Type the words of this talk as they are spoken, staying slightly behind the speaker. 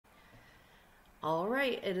All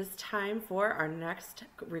right, it is time for our next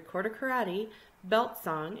Recorder Karate belt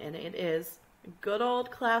song, and it is good old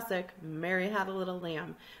classic Mary Had a Little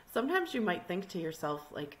Lamb. Sometimes you might think to yourself,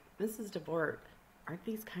 like, Mrs. DeVort, aren't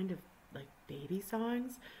these kind of like baby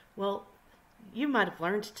songs? Well, you might have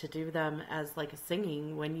learned to do them as like a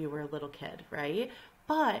singing when you were a little kid, right?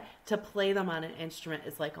 But to play them on an instrument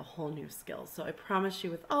is like a whole new skill. So I promise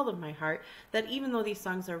you with all of my heart that even though these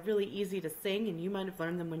songs are really easy to sing and you might have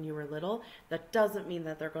learned them when you were little, that doesn't mean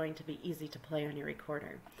that they're going to be easy to play on your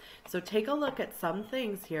recorder. So take a look at some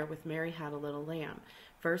things here with Mary Had a Little Lamb.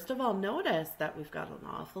 First of all, notice that we've got an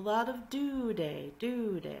awful lot of do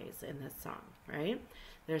days in this song, right?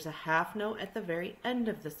 There's a half note at the very end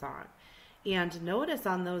of the song. And notice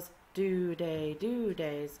on those do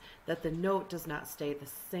days that the note does not stay the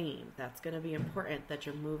same. That's going to be important that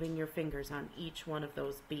you're moving your fingers on each one of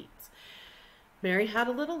those beats. Mary Had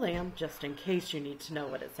a Little Lamb, just in case you need to know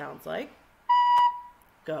what it sounds like,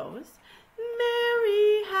 goes,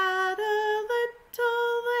 Mary had a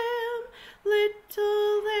little lamb,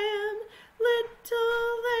 little lamb,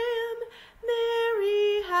 little lamb.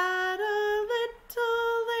 Mary had a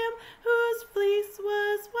little lamb whose fleece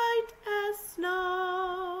was white as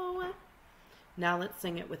snow. Now let's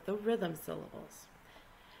sing it with the rhythm syllables.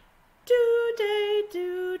 Do day,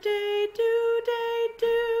 do day, do day,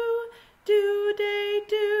 do, do day,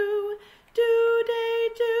 do, do day,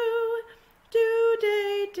 do, do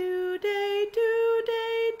day, do day, do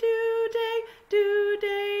day, do day, do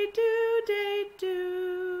day, do day,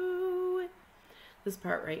 do. This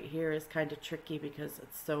part right here is kind of tricky because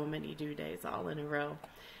it's so many do days all in a row.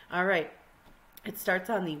 All right, it starts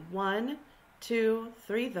on the 1, 2,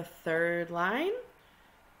 3, the third line.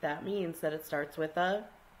 That means that it starts with a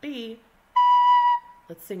B.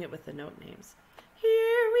 Let's sing it with the note names.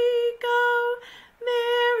 Here we go,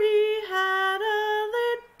 Mary had a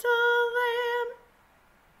little lamb.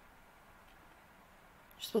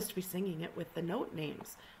 You're supposed to be singing it with the note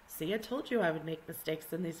names. See, I told you I would make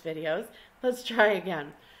mistakes in these videos. Let's try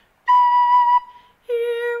again.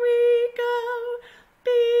 Here we go,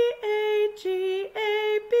 B-A-G-A-B-B-B,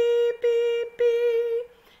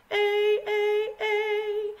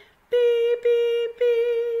 A-A-A, B-B-B,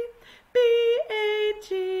 B-A-G-A-B-B-B,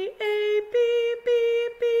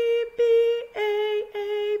 B-A-A-B-A-G.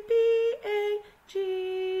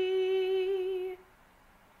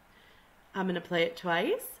 I'm going to play it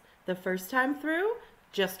twice. The first time through,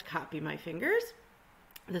 just copy my fingers.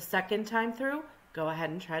 The second time through, go ahead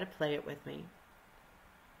and try to play it with me.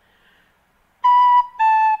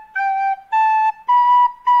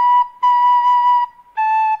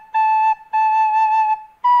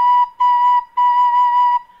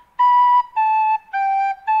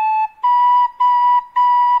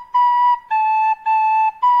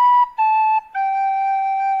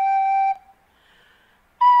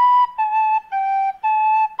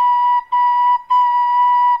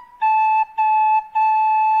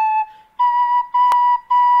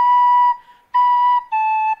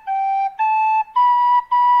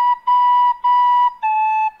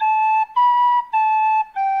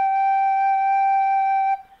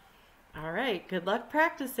 Good luck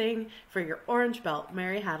practicing for your orange belt.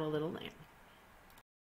 Mary Had a Little Lamb.